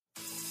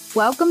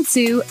Welcome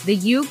to the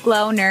You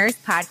Glow Nurse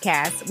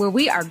podcast, where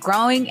we are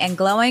growing and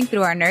glowing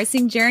through our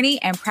nursing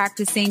journey and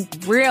practicing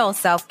real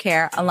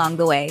self-care along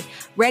the way.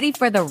 Ready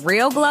for the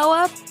real glow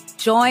up?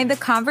 Join the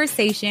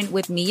conversation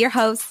with me, your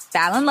host,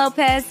 Fallon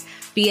Lopez,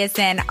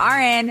 BSN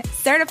RN,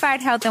 Certified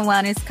Health and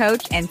Wellness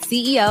Coach and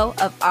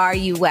CEO of Are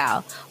You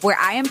Well, where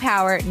I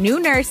empower new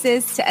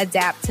nurses to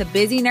adapt to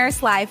busy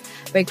nurse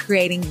life by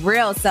creating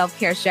real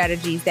self-care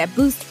strategies that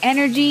boost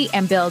energy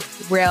and build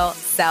real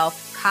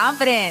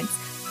self-confidence.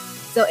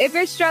 So if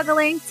you're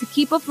struggling to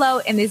keep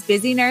afloat in this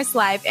busy nurse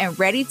life and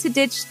ready to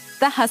ditch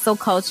the hustle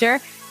culture,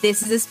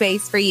 this is a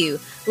space for you.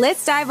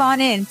 Let's dive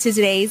on into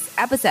today's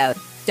episode.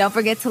 Don't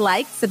forget to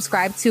like,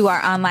 subscribe to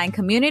our online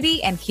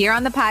community, and here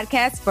on the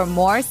podcast for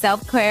more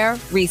self-care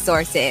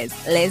resources.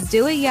 Let's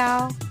do it,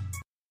 y'all.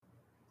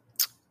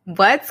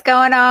 What's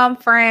going on,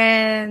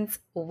 friends?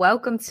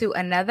 Welcome to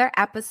another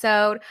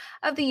episode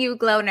of the You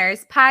Glow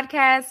Nurse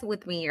podcast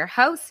with me, your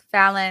host,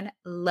 Fallon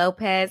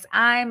Lopez.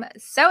 I'm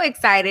so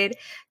excited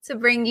to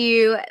bring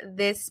you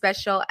this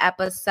special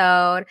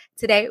episode.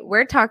 Today,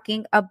 we're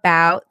talking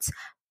about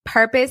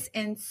purpose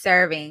in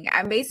serving.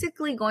 I'm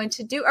basically going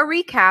to do a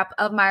recap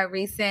of my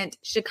recent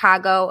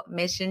Chicago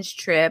missions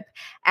trip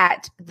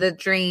at the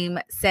Dream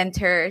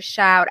Center.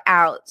 Shout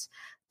out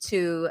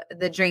to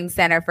the Dream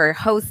Center for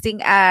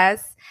hosting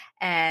us.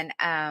 And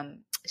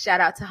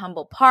shout out to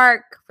Humboldt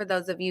Park for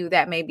those of you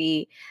that may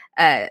be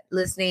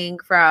listening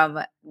from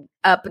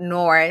up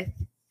north.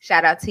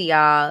 Shout out to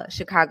y'all.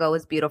 Chicago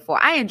is beautiful.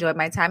 I enjoyed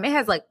my time. It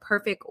has like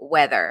perfect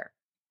weather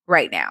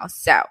right now.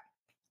 So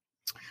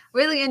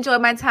really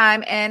enjoyed my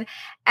time. And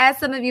as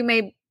some of you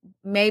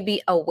may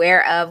be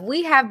aware of,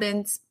 we have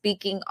been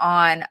speaking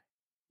on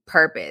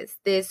purpose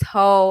this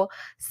whole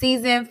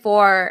season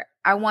for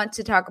I want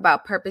to talk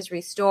about purpose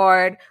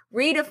restored,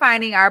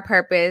 redefining our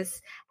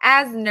purpose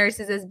as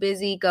nurses, as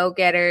busy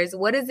go-getters.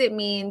 What does it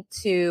mean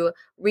to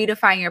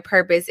redefine your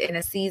purpose in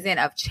a season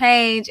of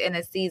change, in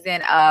a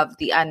season of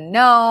the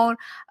unknown,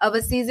 of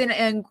a season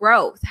in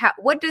growth?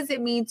 What does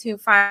it mean to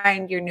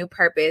find your new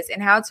purpose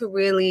and how to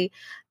really,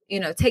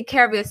 take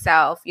care of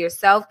yourself, your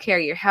self-care,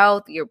 your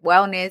health, your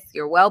wellness,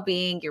 your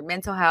well-being, your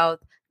mental health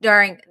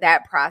during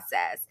that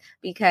process?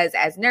 Because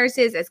as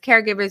nurses, as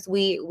caregivers,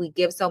 we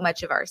give so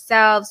much of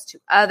ourselves to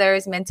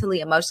others, mentally,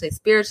 emotionally,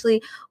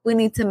 spiritually. We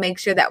need to make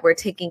sure that we're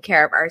taking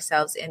care of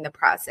ourselves in the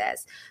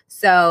process.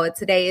 So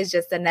today is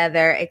just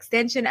another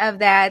extension of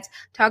that,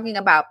 talking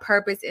about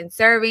purpose in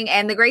serving.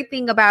 And the great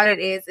thing about it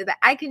is that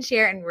I can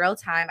share in real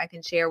time. I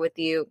can share with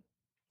you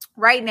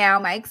right now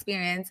my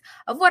experience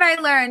of what I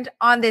learned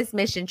on this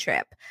mission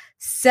trip.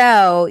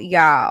 So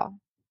y'all,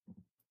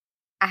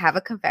 I have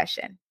a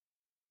confession.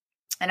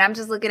 And I'm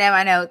just looking at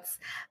my notes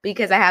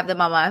because I have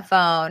them on my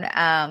phone.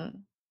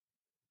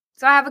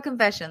 So I have a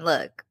confession.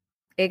 Look,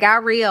 it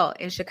got real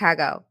in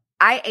Chicago.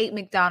 I ate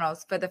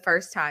McDonald's for the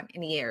first time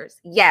in years.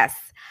 Yes,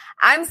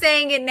 I'm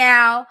saying it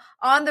now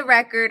on the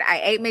record.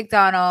 I ate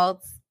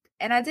McDonald's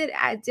and I did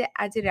it.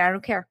 I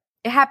don't care.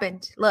 It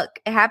happened. Look,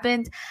 it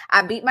happened.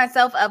 I beat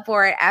myself up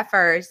for it at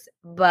first,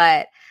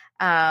 but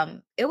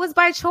it was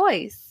by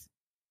choice.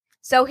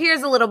 So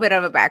here's a little bit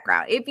of a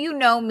background. If you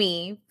know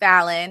me,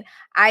 Fallon,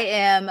 I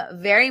am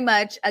very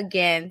much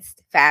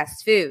against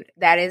fast food.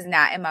 That is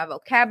not in my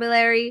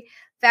vocabulary.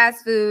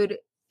 Fast food,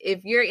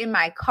 if you're in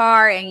my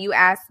car and you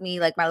ask me,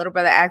 like my little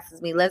brother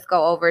asks me, let's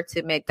go over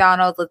to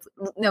McDonald's.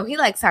 No, he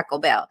likes Taco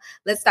Bell.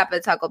 Let's stop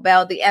at Taco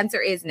Bell. The answer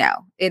is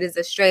no. It is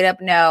a straight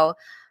up no.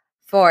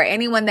 For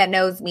anyone that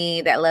knows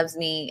me, that loves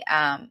me,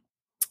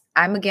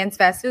 I'm against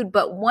fast food.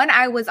 But when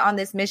I was on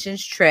this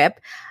missions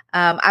trip,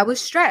 I was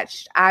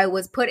stretched. I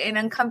was put in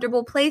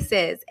uncomfortable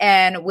places.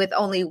 And with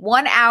only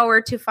 1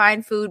 hour to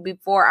find food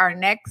before our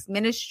next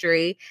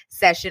ministry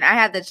session, I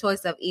had the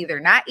choice of either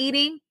not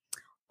eating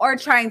or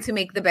trying to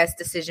make the best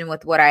decision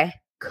with what I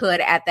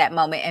could at that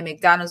moment. And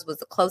McDonald's was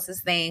the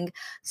closest thing.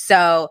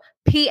 So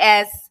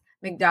P.S.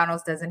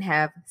 McDonald's doesn't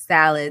have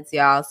salads,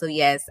 y'all. So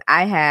yes,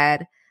 I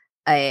had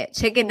a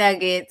chicken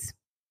nuggets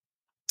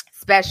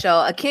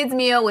special, a kid's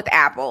meal with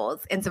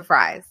apples and some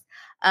fries.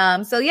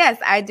 So yes,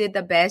 I did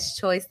the best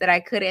choice that I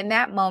could in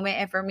that moment.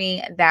 And for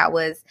me, that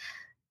was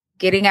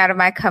getting out of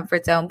my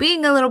comfort zone,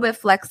 being a little bit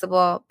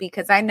flexible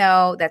because I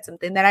know that's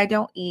something that I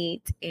don't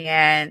eat.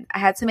 And I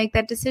had to make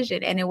that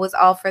decision. And it was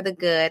all for the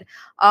good,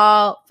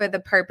 all for the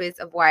purpose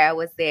of why I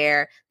was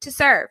there to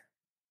serve.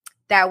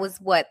 That was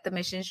what the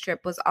missions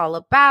trip was all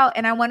about.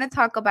 And I want to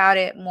talk about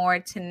it more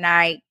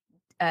tonight,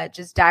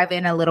 just dive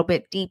in a little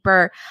bit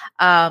deeper,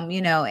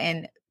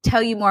 and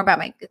tell you more about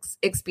my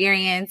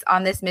experience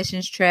on this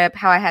missions trip,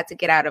 how I had to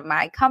get out of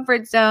my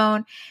comfort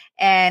zone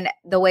and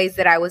the ways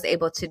that I was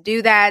able to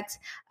do that.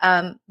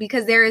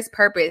 Because there is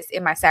purpose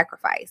in my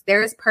sacrifice.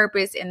 There is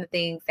purpose in the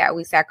things that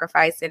we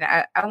sacrifice. And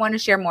I want to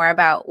share more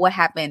about what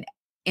happened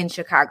in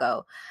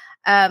Chicago.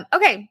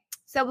 Okay.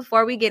 So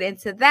before we get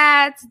into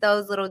that,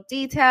 those little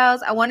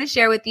details, I want to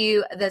share with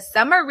you the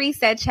Summer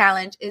Reset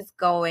Challenge is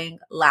going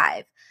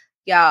live.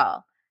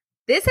 Y'all,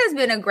 this has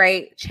been a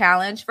great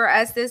challenge for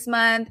us this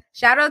month.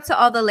 Shout out to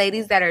all the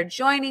ladies that are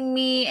joining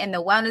me in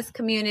the wellness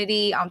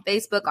community on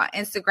Facebook, on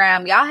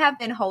Instagram. Y'all have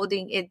been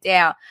holding it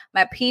down.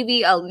 My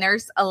PV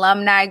Nurse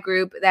alumni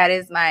group, that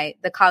is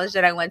the college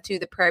that I went to,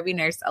 the Prairie View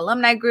Nurse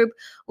alumni group.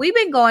 We've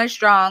been going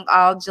strong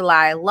all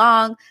July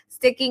long,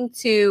 sticking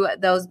to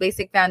those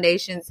basic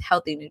foundations,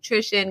 healthy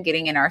nutrition,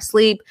 getting in our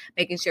sleep,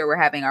 making sure we're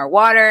having our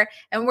water,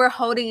 and we're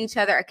holding each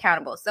other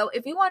accountable. So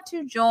if you want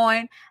to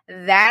join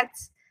that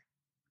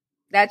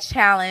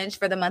challenge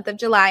for the month of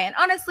July, and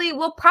honestly,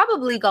 we'll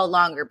probably go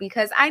longer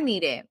because I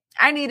need it.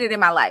 I need it in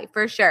my life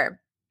for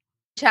sure.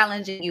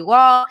 Challenging you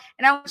all,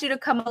 and I want you to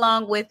come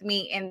along with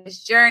me in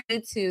this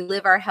journey to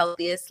live our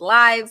healthiest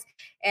lives.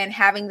 And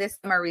having this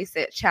summer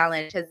reset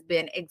challenge has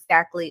been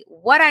exactly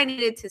what I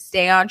needed to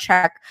stay on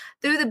track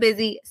through the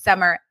busy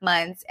summer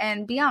months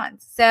and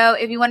beyond. So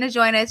if you want to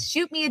join us,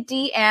 shoot me a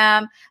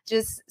DM.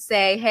 Just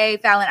say, hey,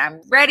 Fallon,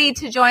 I'm ready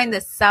to join the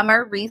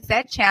summer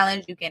reset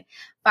challenge. You can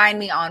find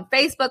me on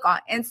Facebook, on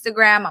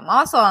Instagram. I'm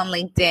also on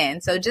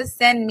LinkedIn. So just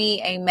send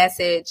me a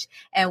message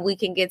and we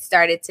can get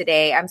started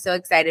today. I'm so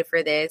excited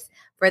for this,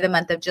 for the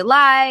month of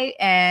July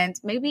and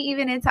maybe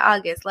even into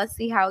August. Let's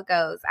see how it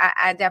goes.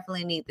 I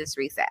definitely need this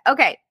reset.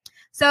 Okay.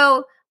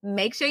 So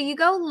make sure you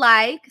go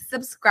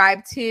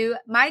subscribe to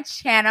my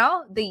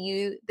channel, the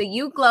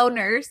You Glow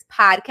Nurse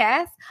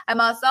podcast.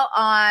 I'm also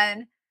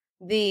on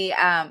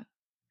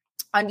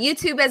on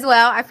YouTube as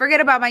well. I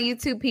forget about my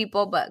YouTube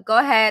people, but go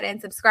ahead and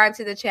subscribe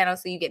to the channel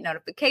so you get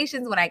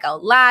notifications when I go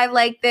live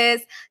like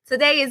this.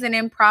 Today is an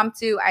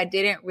impromptu. I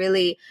didn't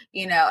really,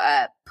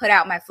 put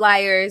out my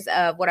flyers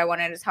of what I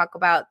wanted to talk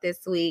about this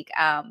week.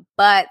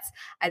 But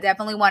I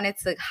definitely wanted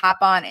to hop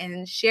on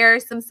and share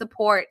some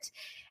support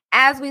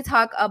as we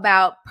talk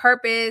about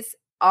purpose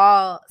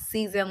all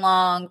season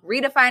long,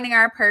 redefining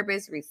our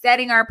purpose,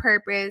 resetting our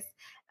purpose,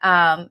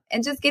 and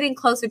just getting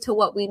closer to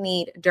what we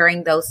need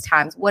during those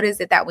times. What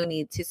is it that we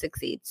need to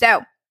succeed?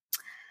 So,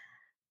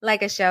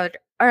 like I showed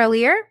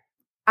earlier,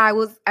 I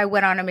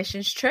went on a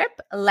missions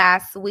trip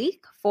last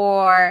week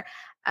with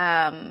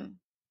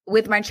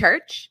my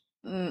church.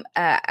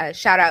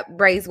 Shout out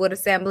Braeswood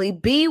Assembly,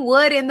 B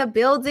Wood in the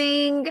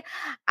building.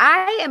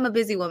 I am a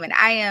busy woman.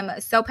 I am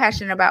so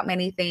passionate about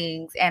many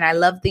things, and I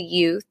love the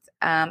youth.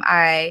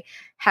 I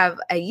have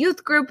a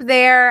youth group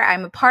there.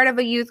 I'm a part of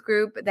a youth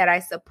group that I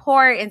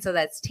support. And so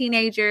that's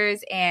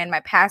teenagers. And my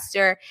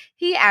pastor,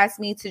 he asked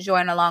me to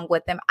join along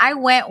with them. I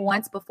went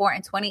once before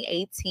in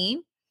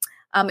 2018.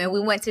 And we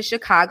went to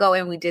Chicago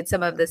and we did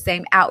some of the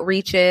same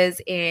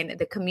outreaches in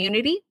the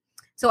community.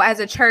 So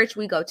as a church,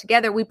 we go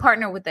together. We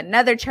partner with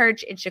another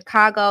church in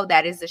Chicago.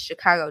 That is the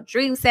Chicago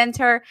Dream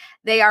Center.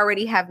 They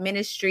already have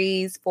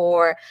ministries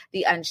for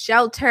the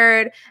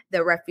unsheltered,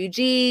 the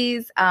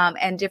refugees,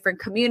 and different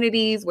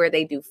communities where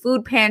they do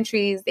food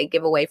pantries. They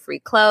give away free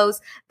clothes.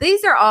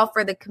 These are all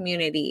for the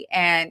community.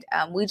 And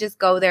we just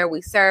go there.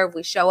 We serve.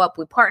 We show up.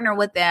 We partner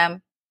with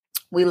them.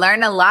 We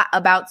learn a lot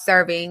about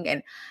serving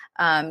and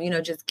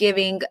just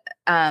giving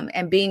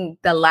and being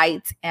the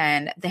light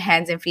and the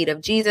hands and feet of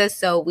Jesus.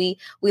 So we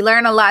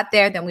learn a lot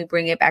there. Then we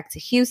bring it back to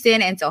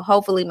Houston. And so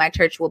hopefully my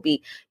church will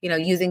be,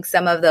 using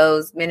some of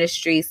those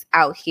ministries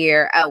out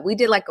here. We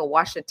did like a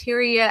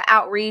washateria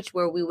outreach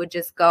where we would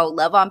just go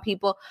love on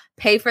people,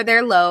 pay for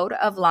their load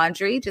of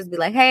laundry, just be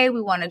like, hey,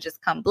 we want to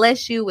just come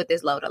bless you with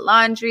this load of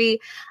laundry.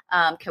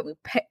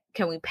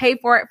 Can we pay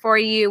for it for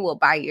you? We'll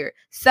buy your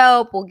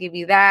soap. We'll give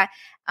you that.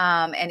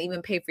 And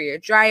even pay for your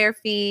dryer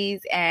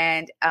fees.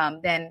 And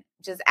then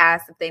just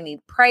ask if they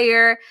need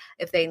prayer,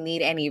 if they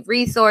need any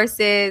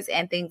resources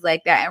and things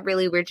like that. And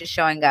really, we're just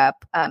showing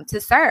up to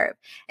serve.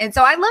 And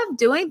so I love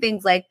doing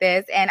things like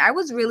this. And I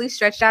was really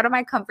stretched out of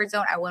my comfort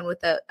zone. I went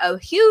with a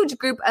huge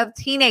group of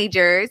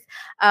teenagers.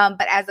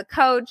 But as a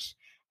coach,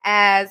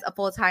 as a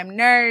full-time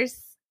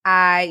nurse,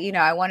 I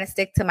want to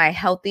stick to my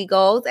healthy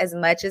goals as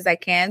much as I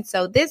can.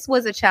 So this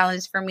was a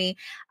challenge for me.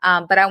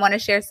 But I want to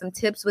share some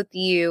tips with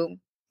you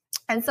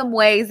and some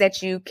ways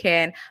that you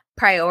can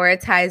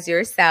prioritize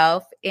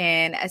yourself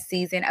in a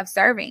season of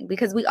serving,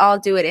 because we all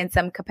do it in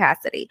some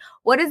capacity.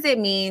 What does it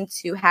mean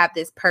to have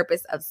this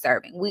purpose of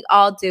serving? We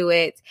all do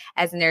it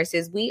as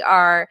nurses. We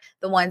are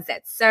the ones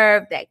that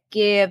serve, that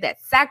give, that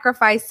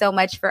sacrifice so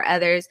much for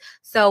others.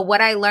 So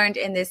what I learned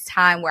in this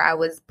time where I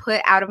was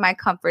put out of my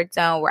comfort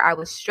zone, where I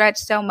was stretched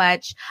so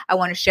much, I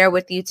want to share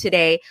with you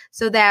today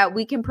so that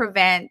we can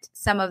prevent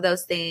some of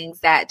those things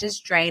that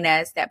just drain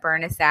us, that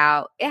burn us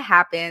out. It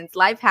happens.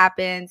 Life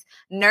happens.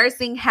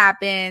 Nursing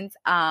happens.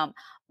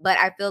 But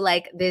I feel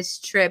like this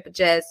trip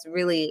just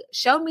really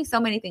showed me so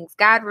many things.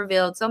 God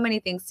revealed so many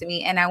things to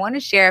me, and I want to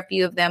share a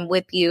few of them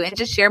with you and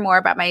just share more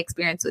about my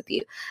experience with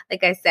you.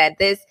 Like I said,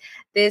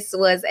 this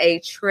was a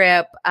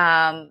trip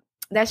that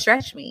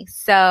stretched me.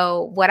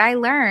 So what I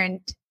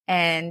learned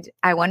and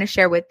I want to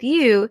share with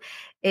you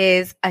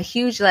is a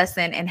huge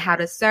lesson in how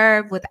to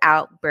serve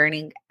without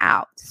burning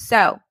out.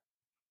 So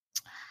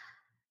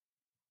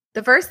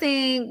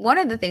One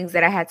of the things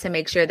that I had to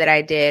make sure that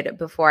I did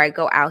before I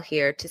go out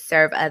here to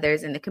serve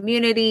others in the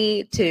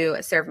community, to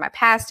serve my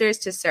pastors,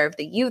 to serve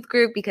the youth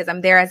group, because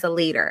I'm there as a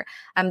leader,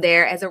 I'm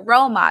there as a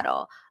role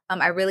model.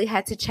 I really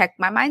had to check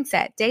my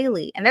mindset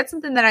daily. And that's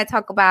something that I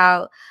talk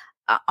about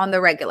on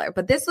the regular,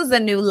 but this was a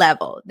new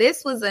level.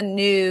 This was a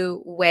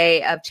new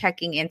way of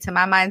checking into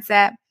my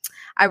mindset.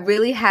 I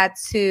really had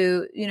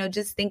to,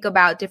 just think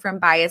about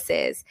different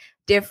biases,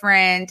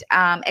 different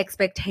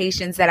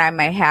expectations that I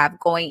might have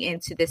going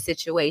into this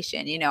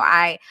situation.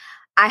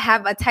 I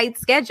have a tight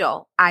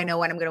schedule. I know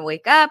when I'm going to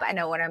wake up. I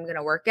know when I'm going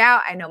to work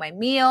out. I know my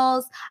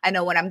meals. I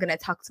know when I'm going to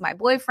talk to my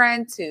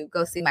boyfriend, to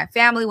go see my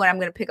family, when I'm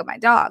going to pick up my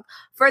dog.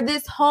 For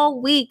this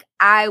whole week,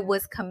 I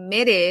was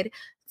committed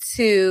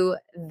to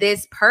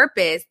this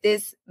purpose,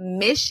 this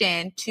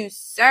mission to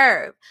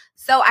serve.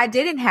 So I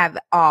didn't have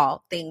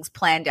all things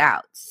planned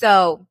out.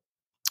 So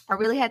I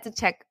really had to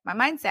check my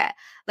mindset.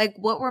 Like,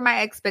 what were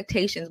my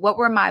expectations? What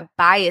were my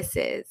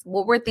biases?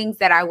 What were things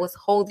that I was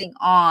holding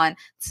on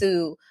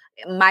to,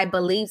 my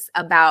beliefs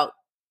about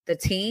the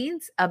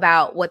teens,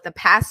 about what the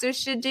pastors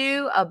should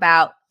do,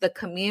 about the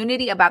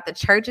community, about the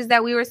churches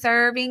that we were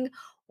serving?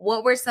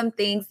 What were some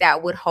things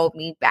that would hold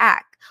me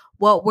back?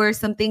 What were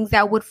some things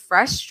that would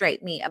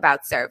frustrate me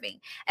about serving?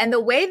 And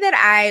the way that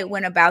I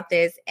went about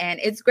this, and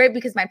it's great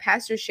because my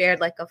pastor shared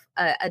like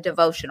a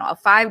devotional, a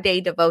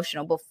 5-day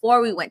devotional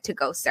before we went to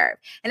go serve.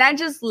 And I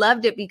just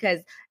loved it because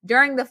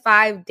during the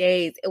 5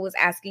 days, it was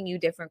asking you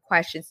different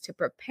questions to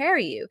prepare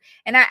you.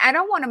 And I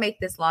don't want to make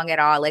this long at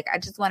all. Like, I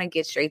just want to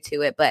get straight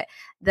to it. But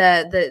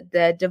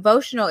the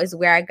devotional is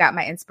where I got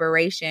my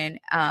inspiration,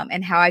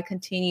 and how I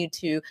continue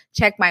to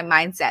check my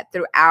mindset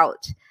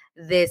throughout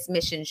this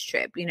missions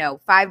trip.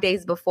 5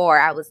 days before,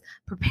 I was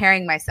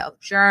preparing myself,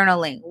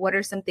 journaling. What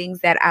are some things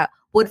that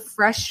would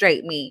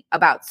frustrate me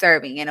about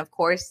serving? And of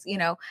course,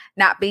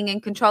 not being in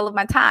control of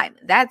my time.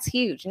 That's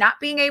huge. Not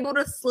being able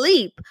to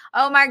sleep.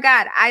 Oh my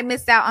God, I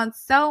missed out on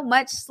so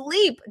much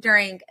sleep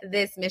during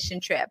this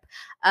mission trip.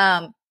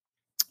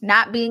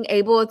 Not being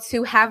able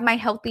to have my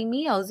healthy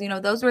meals.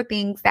 Those were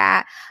things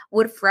that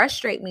would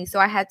frustrate me. So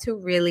I had to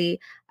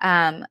really,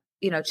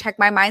 check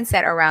my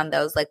mindset around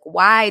those. Like,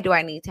 why do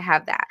I need to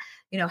have that?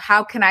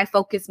 How can I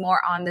focus more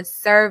on the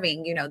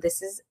serving?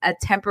 This is a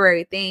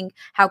temporary thing.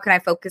 How can I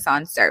focus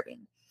on serving?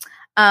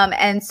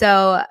 And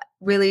so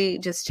really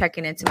just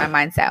checking into my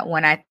mindset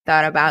when I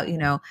thought about,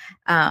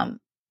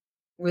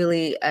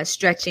 really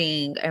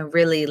stretching and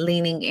really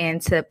leaning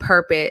into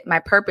my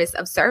purpose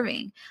of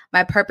serving,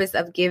 my purpose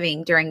of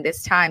giving during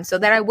this time so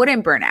that I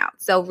wouldn't burn out.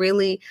 So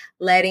really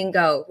letting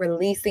go,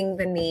 releasing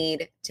the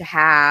need to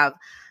have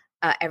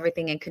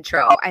everything in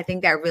control. I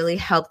think that really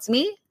helped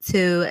me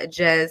to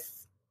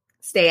just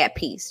stay at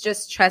peace,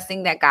 just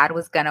trusting that God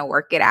was going to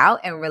work it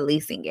out and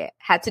releasing it.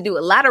 Had to do a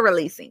lot of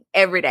releasing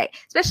every day,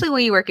 especially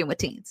when you're working with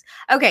teens.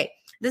 Okay.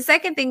 The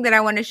second thing that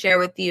I want to share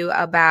with you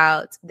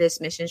about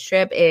this mission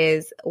trip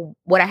is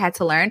what I had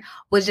to learn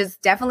was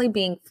just definitely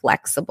being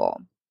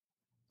flexible,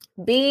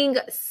 being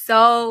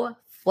so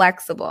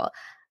flexible.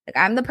 Like,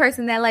 I'm the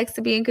person that likes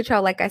to be in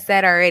control, like I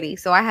said already.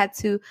 So I had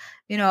to,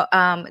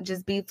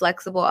 just be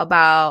flexible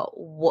about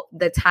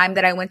the time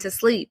that I went to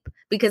sleep,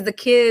 because the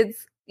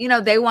kids,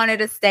 they wanted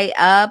to stay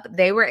up.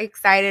 They were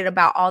excited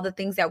about all the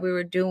things that we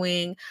were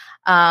doing.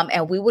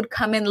 And we would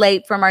come in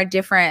late from our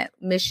different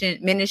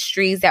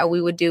ministries that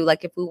we would do.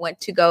 Like, if we went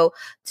to go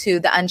to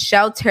the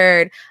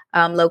unsheltered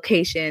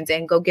locations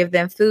and go give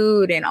them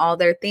food and all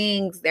their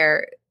things,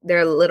 their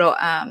little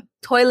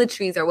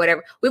toiletries or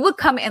whatever, we would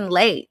come in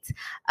late.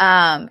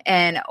 So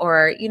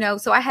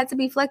I had to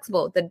be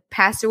flexible. The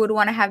pastor would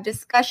want to have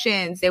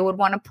discussions. They would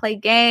want to play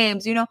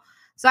games,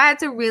 so I had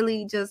to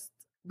really just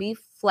be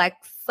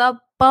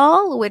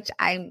flexible, which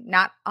I'm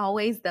not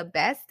always the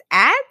best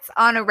at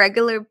on a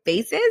regular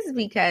basis,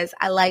 because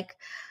I like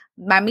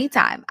my me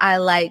time. I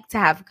like to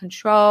have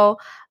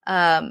control.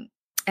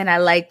 And I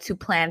like to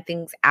plan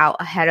things out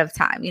ahead of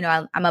time.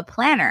 I'm a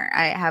planner.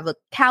 I have a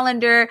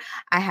calendar.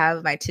 I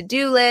have my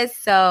to-do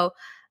list. So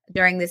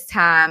during this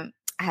time,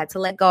 I had to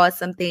let go of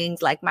some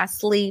things like my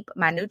sleep,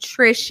 my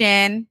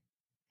nutrition,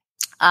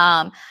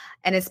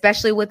 and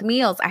especially with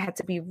meals, I had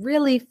to be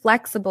really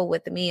flexible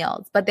with the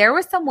meals. But there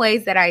were some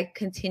ways that I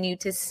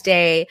continued to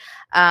stay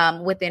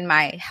within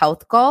my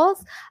health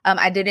goals.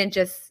 I didn't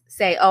just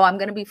say, I'm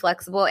going to be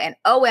flexible and,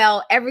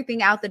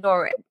 everything out the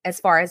door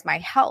as far as my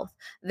health.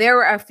 There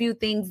were a few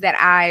things that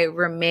I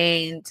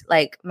remained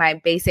like my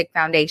basic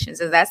foundations.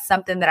 So that's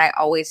something that I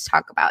always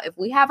talk about. If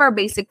we have our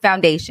basic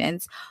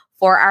foundations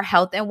for our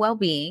health and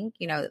well-being,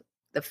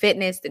 the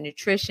fitness, the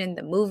nutrition,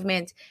 the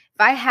movement,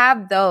 If I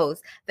have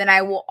those, then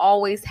I will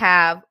always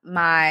have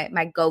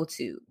my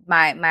go-to,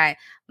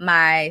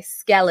 my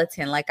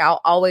skeleton. Like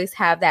I'll always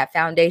have that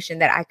foundation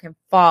that I can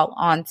fall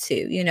onto.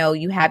 You know,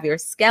 you have your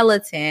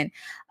skeleton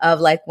of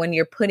like when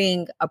you're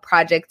putting a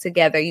project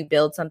together, you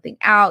build something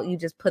out, you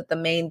just put the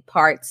main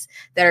parts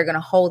that are going to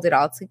hold it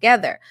all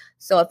together.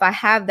 So if I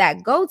have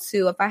that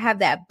go-to, if I have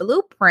that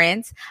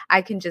blueprint,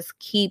 I can just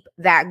keep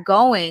that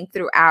going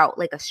throughout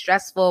like a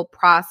stressful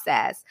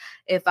process.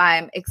 If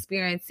I'm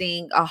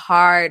experiencing a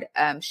hard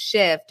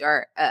shift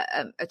or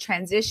a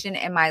transition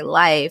in my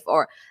life,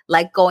 or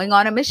like going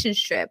on a mission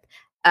trip,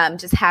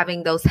 just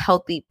having those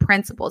healthy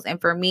principles. And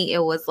for me,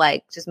 it was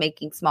like just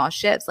making small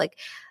shifts. Like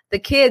the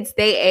kids,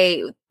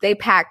 they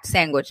packed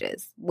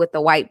sandwiches with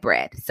the white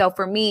bread. So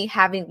for me,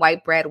 having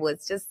white bread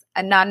was just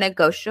a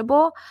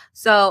non-negotiable.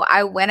 So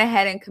I went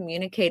ahead and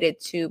communicated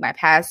to my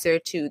pastor,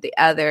 to the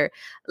other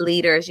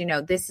leaders, you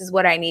know, this is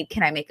what I need.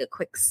 Can I make a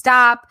quick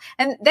stop?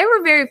 And they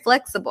were very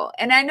flexible.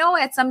 And I know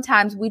at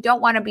sometimes we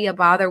don't want to be a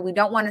bother. We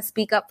don't want to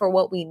speak up for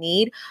what we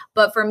need.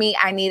 But for me,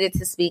 I needed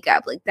to speak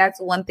up. Like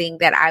that's one thing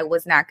that I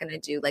was not going to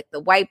do. Like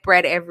the white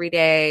bread every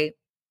day.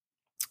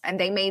 And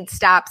they made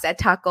stops at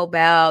Taco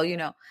Bell, you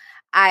know.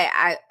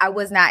 I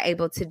was not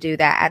able to do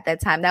that at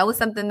that time. That was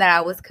something that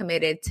I was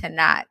committed to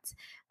not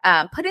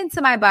put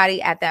into my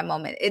body at that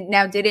moment.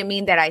 Now, did it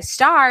mean that I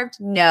starved?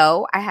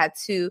 No, I had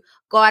to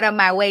go out of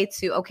my way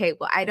to, okay,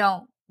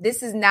 well,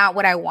 this is not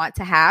what I want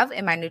to have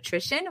in my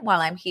nutrition while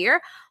I'm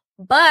here,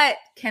 but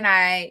can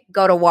I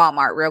go to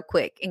Walmart real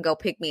quick and go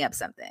pick me up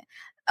something?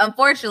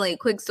 Unfortunately,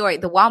 quick story,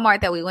 the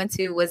Walmart that we went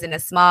to was in a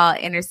small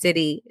inner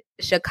city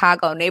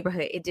Chicago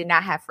neighborhood. It did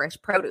not have fresh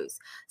produce.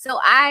 So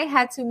I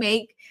had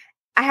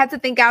to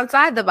think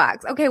outside the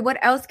box. Okay, what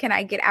else can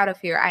I get out of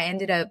here? I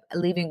ended up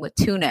leaving with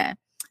tuna,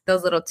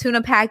 those little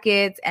tuna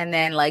packets, and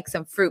then like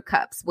some fruit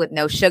cups with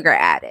no sugar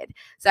added.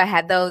 So I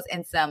had those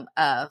and some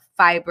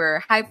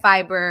fiber, high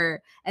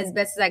fiber, as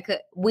best as I could,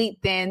 wheat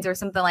thins or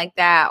something like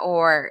that,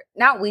 or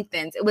not wheat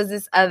thins. It was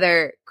this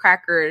other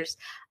crackers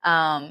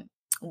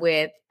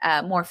with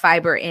more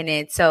fiber in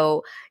it.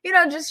 So, you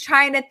know, just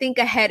trying to think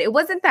ahead. It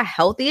wasn't the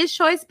healthiest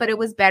choice, but it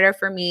was better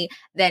for me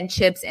than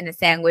chips in a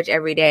sandwich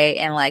every day.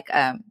 And like,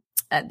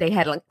 they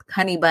had like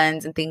honey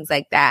buns and things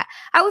like that.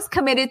 I was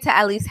committed to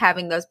at least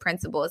having those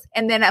principles.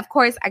 And then of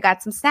course I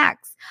got some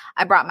snacks.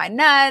 I brought my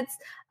nuts,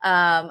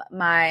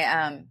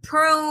 my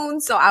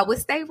prunes. So I would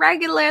stay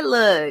regular.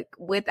 Look,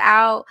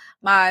 without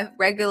my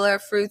regular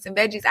fruits and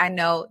veggies, I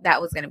know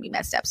that was going to be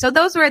messed up. So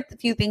those were a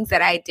few things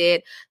that I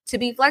did to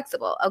be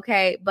flexible.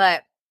 Okay.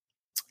 But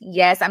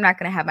yes, I'm not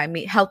going to have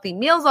my healthy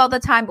meals all the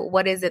time, but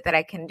what is it that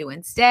I can do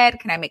instead?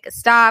 Can I make a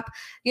stop?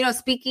 You know,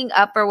 speaking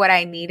up for what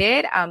I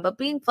needed, but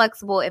being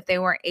flexible if they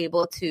weren't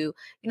able to,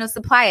 you know,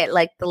 supply it,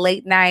 like the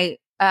late night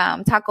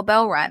Taco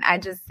Bell run. I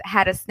just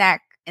had a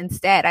snack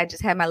instead. I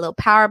just had my little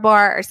power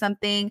bar or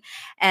something,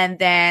 and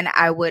then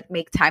I would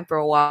make time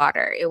for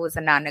water. It was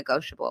a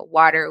non-negotiable.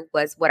 Water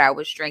was what I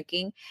was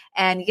drinking.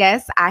 And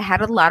yes, I had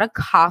a lot of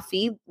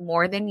coffee,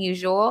 more than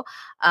usual,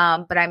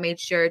 but I made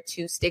sure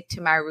to stick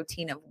to my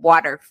routine of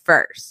water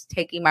first,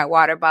 taking my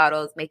water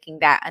bottles, making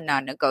that a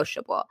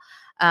non-negotiable.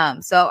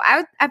 So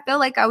I feel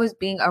like I was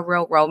being a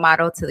real role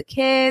model to the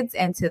kids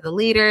and to the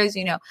leaders,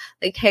 you know,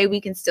 like, hey, we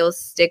can still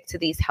stick to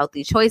these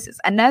healthy choices.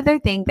 Another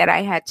thing that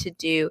I had to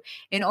do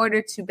in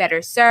order to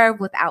better serve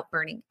without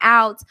burning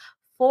out,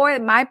 for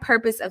my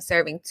purpose of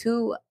serving,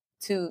 to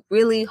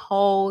really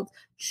hold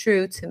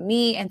true to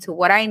me and to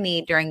what I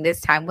need during this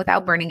time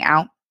without burning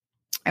out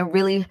and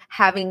really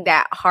having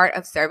that heart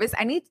of service,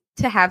 I need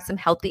to have some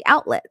healthy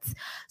outlets.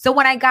 So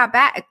when I got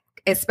back,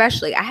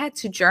 especially, I had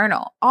to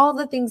journal all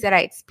the things that I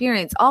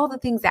experienced, all the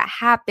things that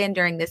happened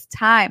during this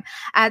time.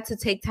 I had to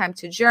take time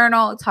to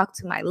journal, talk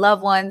to my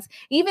loved ones.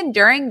 Even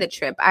during the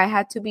trip, I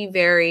had to be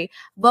very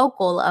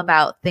vocal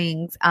about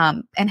things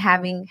and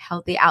having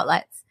healthy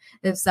outlets.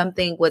 If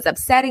something was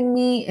upsetting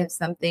me, if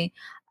something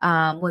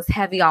was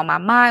heavy on my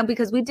mind,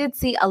 because we did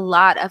see a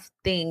lot of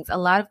things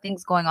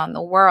going on in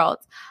the world.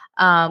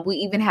 We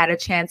even had a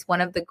chance,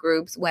 one of the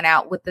groups went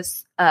out with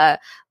this,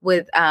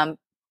 with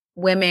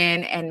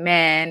women and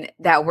men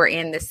that were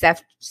in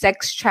the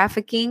sex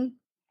trafficking.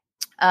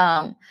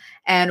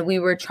 And we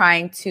were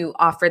trying to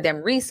offer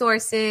them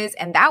resources,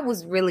 and that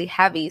was really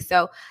heavy.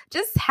 So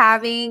just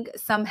having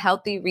some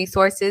healthy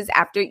resources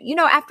after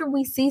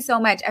we see so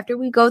much, after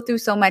we go through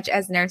so much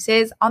as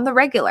nurses on the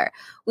regular,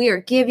 we are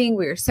giving,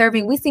 we are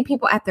serving, we see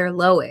people at their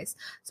lowest.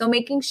 So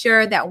making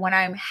sure that when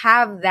I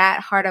have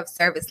that heart of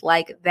service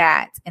like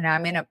that, and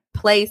I'm in a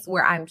place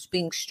where I'm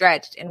being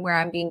stretched and where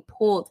I'm being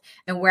pulled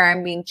and where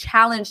I'm being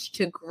challenged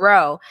to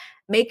grow,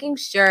 making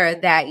sure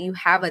that you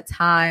have a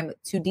time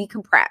to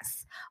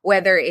decompress,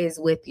 whether it is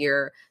with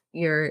your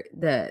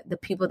the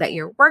people that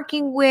you're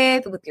working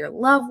with your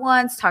loved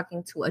ones,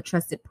 talking to a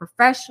trusted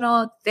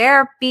professional.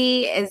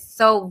 Therapy is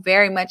so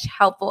very much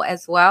helpful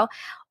as well.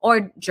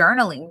 Or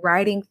journaling,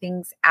 writing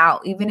things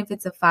out, even if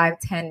it's a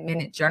 5-10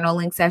 minute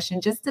journaling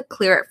session, just to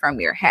clear it from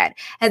your head,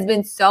 has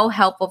been so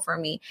helpful for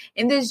me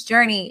in this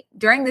journey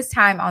during this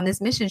time on this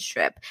mission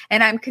trip.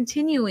 And I'm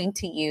continuing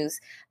to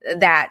use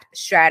that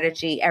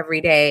strategy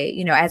every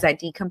day, as I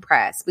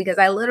decompress, because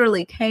I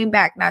literally came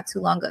back not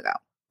too long ago.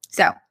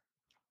 So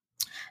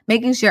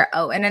making sure,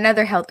 and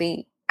another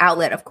healthy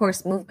outlet, of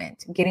course,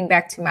 movement, getting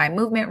back to my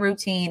movement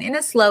routine in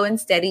a slow and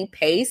steady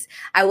pace.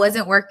 I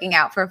wasn't working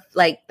out for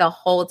like the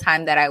whole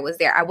time that I was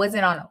there. I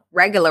wasn't on a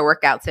regular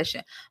workout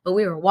session, but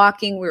we were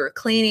walking, we were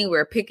cleaning, we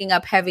were picking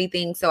up heavy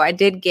things. So I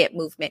did get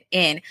movement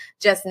in,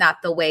 just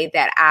not the way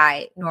that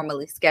I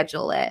normally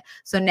schedule it.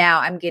 So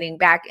now I'm getting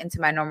back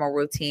into my normal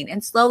routine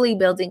and slowly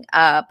building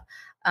up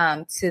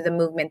to the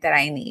movement that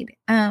I need.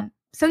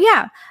 So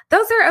yeah,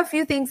 those are a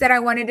few things that I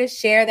wanted to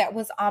share that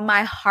was on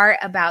my heart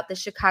about the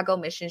Chicago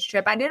missions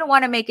trip. I didn't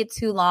want to make it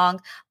too long,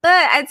 but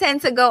I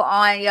tend to go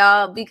on,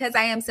 y'all, because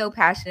I am so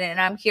passionate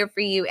and I'm here for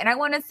you and I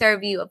want to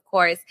serve you, of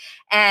course.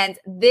 And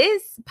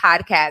this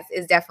podcast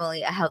is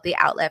definitely a healthy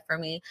outlet for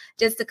me,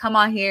 just to come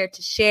on here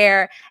to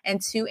share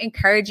and to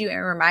encourage you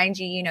and remind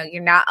you,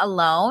 you're not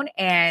alone.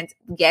 And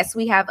yes,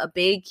 we have a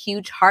big,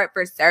 huge heart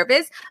for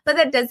service, but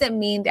that doesn't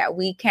mean that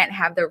we can't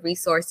have the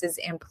resources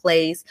in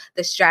place,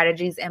 the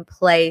strategies in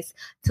place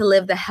to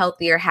live the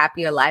healthier,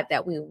 happier life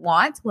that we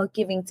want while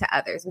giving to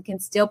others. We can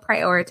still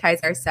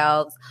prioritize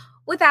ourselves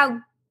without,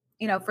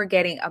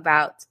 forgetting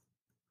about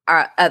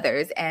our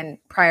others and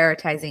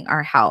prioritizing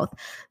our health.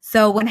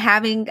 So when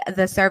having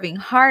the serving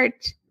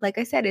heart, like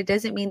I said, it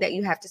doesn't mean that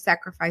you have to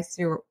sacrifice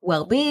your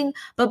well-being,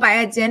 but by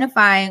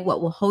identifying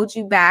what will hold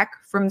you back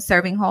from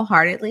serving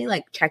wholeheartedly,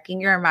 like checking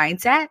your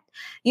mindset,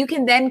 you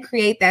can then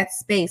create that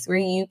space where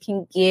you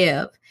can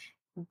give,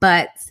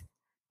 but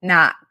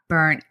not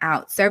burn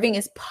out. Serving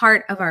is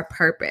part of our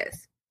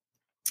purpose.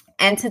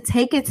 And to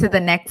take it to the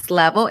next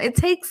level, it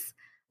takes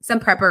some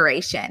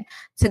preparation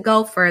to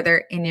go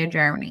further in your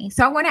journey.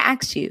 So I want to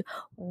ask you,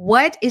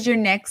 what is your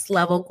next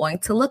level going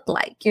to look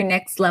like? Your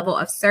next level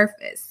of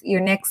surface,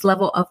 your next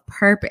level of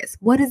purpose.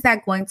 What is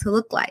that going to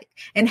look like?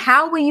 And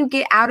how will you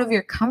get out of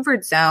your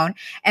comfort zone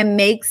and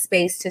make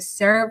space to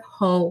serve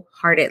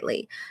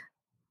wholeheartedly?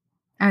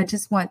 I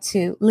just want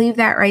to leave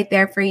that right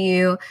there for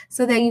you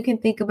so that you can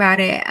think about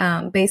it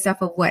based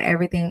off of what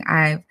everything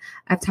I've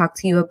talked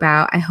to you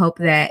about. I hope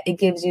that it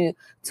gives you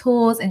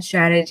tools and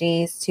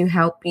strategies to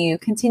help you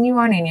continue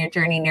on in your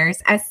journey,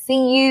 nurse. I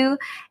see you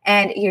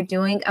and you're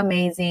doing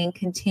amazing.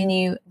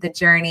 Continue the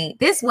journey.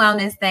 This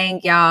wellness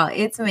thing, y'all,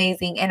 it's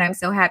amazing. And I'm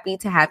so happy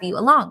to have you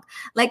along.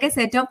 Like I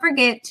said, don't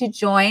forget to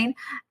join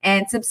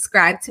and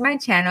subscribe to my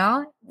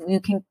channel. You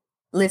can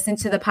listen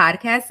to the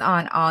podcast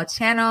on all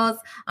channels,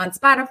 on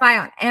Spotify,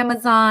 on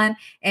Amazon,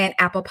 and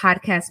Apple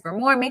Podcasts for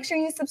more. Make sure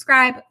you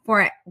subscribe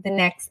for the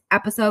next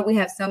episode. We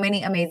have so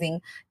many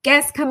amazing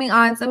guests coming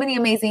on, so many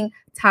amazing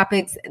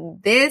topics.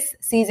 This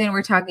season,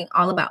 we're talking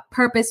all about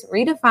purpose,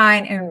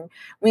 redefine, and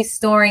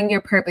restoring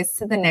your purpose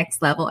to the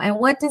next level. And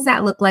what does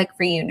that look like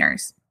for you,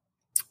 nurse?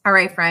 All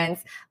right,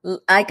 friends,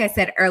 like I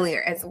said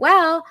earlier as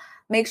well,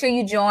 make sure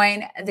you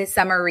join the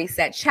Summer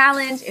Reset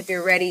Challenge if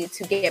you're ready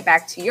to get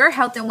back to your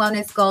health and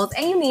wellness goals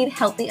and you need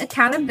healthy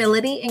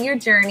accountability in your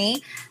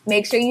journey.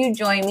 Make sure you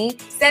join me.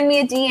 Send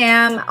me a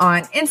DM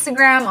on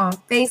Instagram, on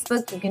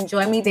Facebook. You can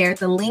join me there.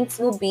 The links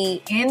will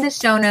be in the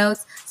show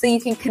notes so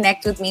you can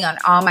connect with me on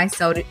all my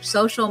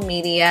social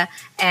media.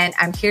 And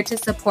I'm here to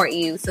support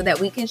you so that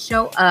we can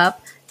show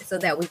up, so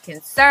that we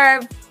can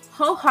serve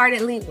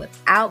wholeheartedly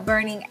without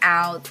burning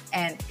out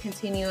and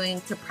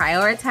continuing to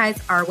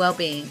prioritize our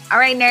well-being. All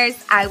right,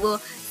 nurse, I will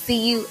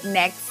see you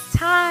next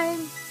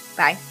time.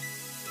 Bye.